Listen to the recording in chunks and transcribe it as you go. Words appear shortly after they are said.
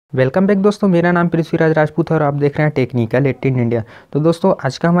Welcome back दोस्तों, मेरा नाम पृथ्वीराज राजपूत है और आप देख रहे हैं टेक्निकल 18 इंडिया। तो दोस्तों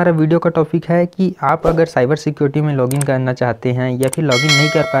आज का हमारा वीडियो का टॉपिक है कि आप अगर साइबर सिक्योरिटी में लॉगिन करना चाहते हैं या फिर लॉगिन नहीं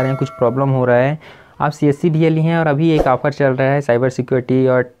कर पा रहे हैं, कुछ प्रॉब्लम हो रहा है, आप CSC DLE हैं और अभी एक ऑफ़र चल रहा है साइबर सिक्योरिटी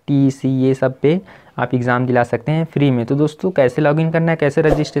और TEC ये सब पे आप एग्ज़ाम दिला सकते हैं फ्री में। तो दोस्तों कैसे लॉगिन करना है, कैसे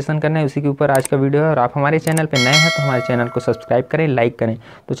रजिस्ट्रेशन करना है, उसी के ऊपर आज का वीडियो है। और आप हमारे चैनल पर नए हैं तो हमारे चैनल को सब्सक्राइब करें, लाइक करें।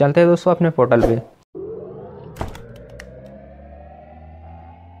 तो चलते हैं दोस्तों अपने पोर्टल पर।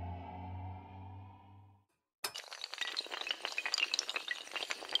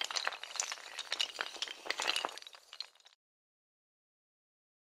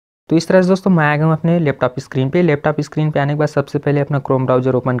 तो इस तरह से दोस्तों मैं आ गया हूँ अपने लैपटॉप स्क्रीन पे आने के बाद सबसे पहले अपना क्रोम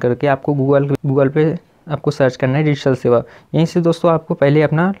ब्राउज़र ओपन करके आपको गूगल पे आपको सर्च करना है डिजिटल सेवा। यहीं से दोस्तों आपको पहले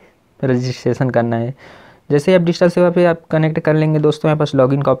अपना रजिस्ट्रेशन करना है। जैसे आप डिजिटल सेवा पे आप कनेक्ट कर लेंगे दोस्तों, यहाँ पास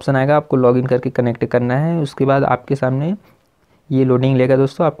लॉगिन का ऑप्शन आएगा, आपको लॉगिन करके कनेक्ट करना है। उसके बाद आपके सामने ये लोडिंग लेगा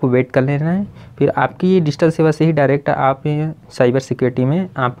दोस्तों, आपको वेट कर लेना है। फिर आपकी ये डिजिटल सेवा से ही डायरेक्ट आप साइबर सिक्योरिटी में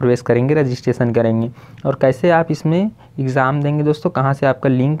आप प्रवेश करेंगे, रजिस्ट्रेशन करेंगे। और कैसे आप इसमें एग्ज़ाम देंगे दोस्तों, कहाँ से आपका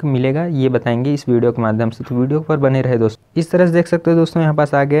लिंक मिलेगा, ये बताएंगे इस वीडियो के माध्यम से। तो वीडियो पर बने रहे दोस्तों। इस तरह से देख सकते हो दोस्तों, यहाँ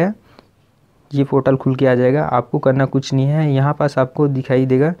पास आ गया, ये पोर्टल खुल के आ जाएगा। आपको करना कुछ नहीं है, यहाँ पास आपको दिखाई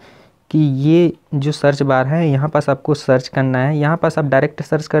देगा कि ये जो सर्च बार है, यहाँ पास आपको सर्च करना है। यहाँ पास आप डायरेक्ट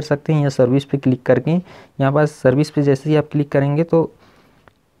सर्च कर सकते हैं या सर्विस पे क्लिक करके। यहाँ पास सर्विस पे जैसे ही आप क्लिक करेंगे तो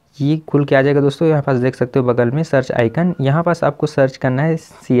ये खुल के आ जाएगा दोस्तों। यहाँ पास देख सकते हो बगल में सर्च आइकन, यहाँ पास आपको सर्च करना है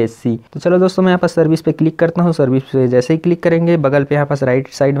CSC। तो चलो दोस्तों मैं यहाँ पास सर्विस पे क्लिक करता हूँ। सर्विस पे जैसे ही क्लिक करेंगे बगल पे यहाँ पास राइट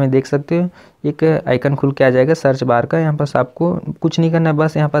साइड में देख सकते हो एक आइकन खुल के आ जाएगा सर्च बार का। यहाँ पास आपको कुछ नहीं करना है,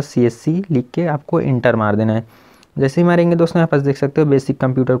 बस यहाँ पास CSC लिख के आपको इंटर मार देना है। जैसे ही मारेंगे दोस्तों यहाँ पास देख सकते हो बेसिक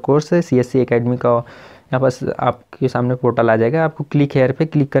कंप्यूटर कोर्स है CSC एकेडमी का। यहाँ पास आपके सामने पोर्टल आ जाएगा, आपको क्लिक हेयर पे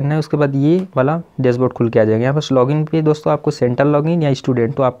क्लिक करना है। उसके बाद ये वाला डैशबोर्ड खुल के आ जाएगा। यहाँ पास लॉगिन पे दोस्तों आपको सेंटर लॉगिन या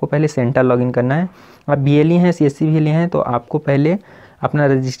स्टूडेंट, तो आपको पहले सेंटर लॉगिन करना है। आप BLE हैं, CSC BLE हैं, तो आपको पहले अपना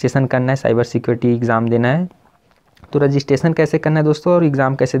रजिस्ट्रेशन करना है, साइबर सिक्योरिटी एग्ज़ाम देना है। तो रजिस्ट्रेशन कैसे करना है दोस्तों और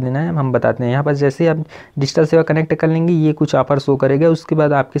एग्ज़ाम कैसे देना है हम बताते हैं। यहाँ पर जैसे आप डिजिटल सेवा कनेक्ट कर लेंगे, ये कुछ ऑफर शो करेगा। उसके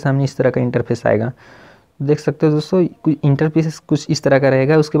बाद आपके सामने इस तरह का इंटरफेस आएगा, देख सकते हो दोस्तों। कुछ इंटरफेस कुछ इस तरह का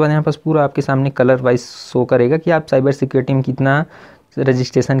रहेगा। उसके बाद यहाँ पास पूरा आपके सामने कलर वाइज शो करेगा कि आप साइबर सिक्योरिटी में कितना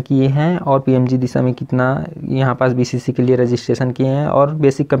रजिस्ट्रेशन किए हैं और PMG दिशा में कितना, यहाँ पास BCC के लिए रजिस्ट्रेशन किए हैं और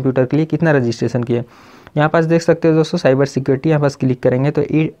बेसिक कंप्यूटर के लिए कितना रजिस्ट्रेशन किए। यहाँ पास देख सकते हो दोस्तों साइबर सिक्योरिटी, यहाँ पास क्लिक करेंगे तो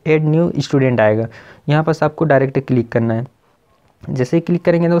एड न्यू स्टूडेंट आएगा। यहाँ पास आपको डायरेक्ट क्लिक करना है। जैसे ही क्लिक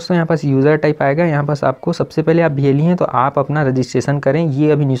करेंगे दोस्तों यहाँ पास यूज़र टाइप आएगा। यहाँ पास आपको सबसे पहले आप BLE हैं तो आप अपना रजिस्ट्रेशन करें। ये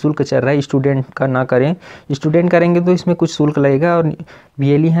अभी निःशुल्क चल रहा है, स्टूडेंट का ना करें। स्टूडेंट करेंगे तो इसमें कुछ शुल्क लगेगा और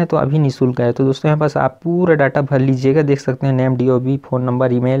BLE हैं तो अभी निःशुल्क है। तो दोस्तों यहाँ पास आप पूरा डाटा भर लीजिएगा, देख सकते हैं name, DOB, phone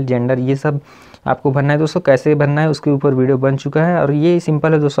number, email, gender, ये सब आपको भरना है दोस्तों। कैसे भरना है उसके ऊपर वीडियो बन चुका है और ये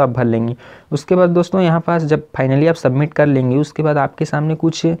सिंपल है दोस्तों, आप भर लेंगे। उसके बाद दोस्तों यहाँ पास जब फाइनली आप सबमिट कर लेंगे, उसके बाद आपके सामने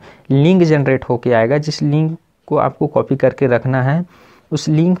कुछ लिंक जनरेट होके आएगा, जिस लिंक को आपको कॉपी करके रखना है। उस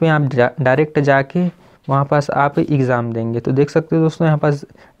लिंक में आप डायरेक्ट जाके वहाँ पास आप एग्ज़ाम देंगे। तो देख सकते हो दोस्तों यहाँ पास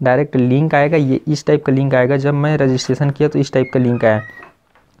डायरेक्ट लिंक आएगा, ये इस टाइप का लिंक आएगा। जब मैं रजिस्ट्रेशन किया तो इस टाइप का लिंक आया।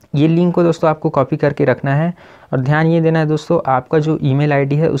 ये लिंक को दोस्तों आपको कॉपी करके रखना है और ध्यान ये देना है दोस्तों, आपका जो ईमेल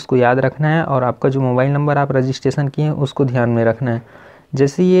ID है उसको याद रखना है और आपका जो मोबाइल नंबर आप रजिस्ट्रेशन किए हैं उसको ध्यान में रखना है।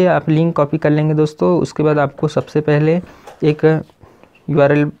 जैसे ये आप लिंक कॉपी कर लेंगे दोस्तों, उसके बाद आपको सबसे पहले एक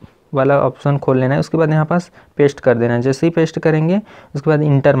URL वाला ऑप्शन खोल लेना है। उसके बाद यहाँ पास पेस्ट कर देना है। जैसे ही पेस्ट करेंगे उसके बाद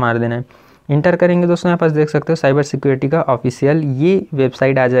इंटर मार देना है। इंटर करेंगे दोस्तों यहाँ पास देख सकते हो साइबर सिक्योरिटी का ऑफिशियल ये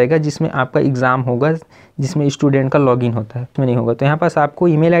वेबसाइट आ जाएगा, जिसमें आपका एग्ज़ाम होगा, जिसमें स्टूडेंट का लॉगिन होता है, इसमें नहीं होगा। तो यहाँ पास आपको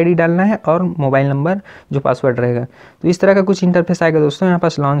ईमेल ID डालना है और मोबाइल नंबर जो पासवर्ड रहेगा। तो इस तरह का कुछ इंटरफेस आएगा दोस्तों। यहाँ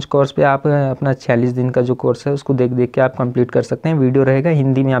पास लॉन्च कोर्स पे आप अपना 46 दिन का जो कोर्स है उसको देख के आप कंप्लीट कर सकते हैं। वीडियो रहेगा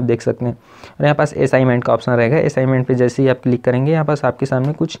हिंदी में, आप देख सकते हैं। और यहाँ पास असाइनमेंट का ऑप्शन रहेगा। असाइनमेंट पर जैसे ही आप क्लिक करेंगे यहाँ पास आपके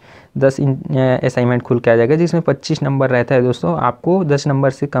सामने कुछ 10 असाइनमेंट खुल के आ जाएगा, जिसमें 25 नंबर रहता है दोस्तों। आपको 10 नंबर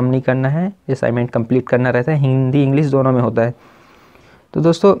से कम नहीं करना है, असाइनमेंट कंप्लीट करना रहता है। हिंदी इंग्लिश दोनों में होता है। तो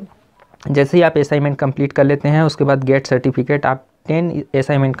दोस्तों जैसे ही आप असाइनमेंट कंप्लीट कर लेते हैं उसके बाद गेट सर्टिफिकेट, आप 10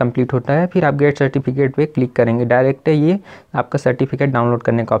 असाइनमेंट कंप्लीट होता है, फिर आप गेट सर्टिफिकेट पे क्लिक करेंगे। डायरेक्ट ये आपका सर्टिफिकेट डाउनलोड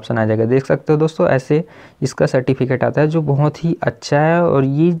करने का ऑप्शन आ जाएगा। देख सकते हो दोस्तों ऐसे इसका सर्टिफिकेट आता है जो बहुत ही अच्छा है और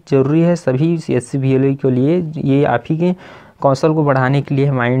ये ज़रूरी है सभी CSC BLE के लिए। ये आप ही के कौशल को बढ़ाने के लिए,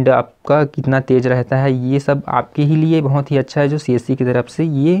 माइंड आपका कितना तेज़ रहता है, ये सब आपके ही लिए बहुत ही अच्छा है, जो CSC की तरफ से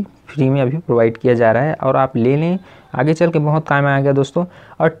ये फ्री में अभी प्रोवाइड किया जा रहा है। और आप ले लें, आगे चल के बहुत काम आएगा दोस्तों।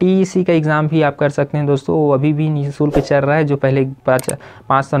 और TEC का एग्ज़ाम भी आप कर सकते हैं दोस्तों, वो अभी भी निःशुल्क चल रहा है, जो पहले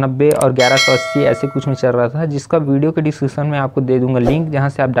 590 और 1180 ऐसे कुछ में चल रहा था, जिसका वीडियो के डिस्क्रिप्शन में आपको दे दूंगा लिंक, जहाँ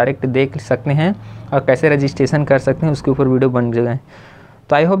से आप डायरेक्ट देख सकते हैं और कैसे रजिस्ट्रेशन कर सकते हैं, उसके ऊपर वीडियो बन जाए।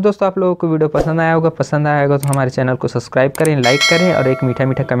 तो आई होप दोस्तों आप लोगों को वीडियो पसंद आया होगा तो हमारे चैनल को सब्सक्राइब करें, लाइक करें और एक मीठा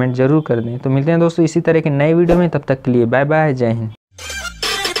मीठा कमेंट जरूर कर दें। तो मिलते हैं दोस्तों इसी तरह के नए वीडियो में, तब तक के लिए बाय बाय, जय हिंद।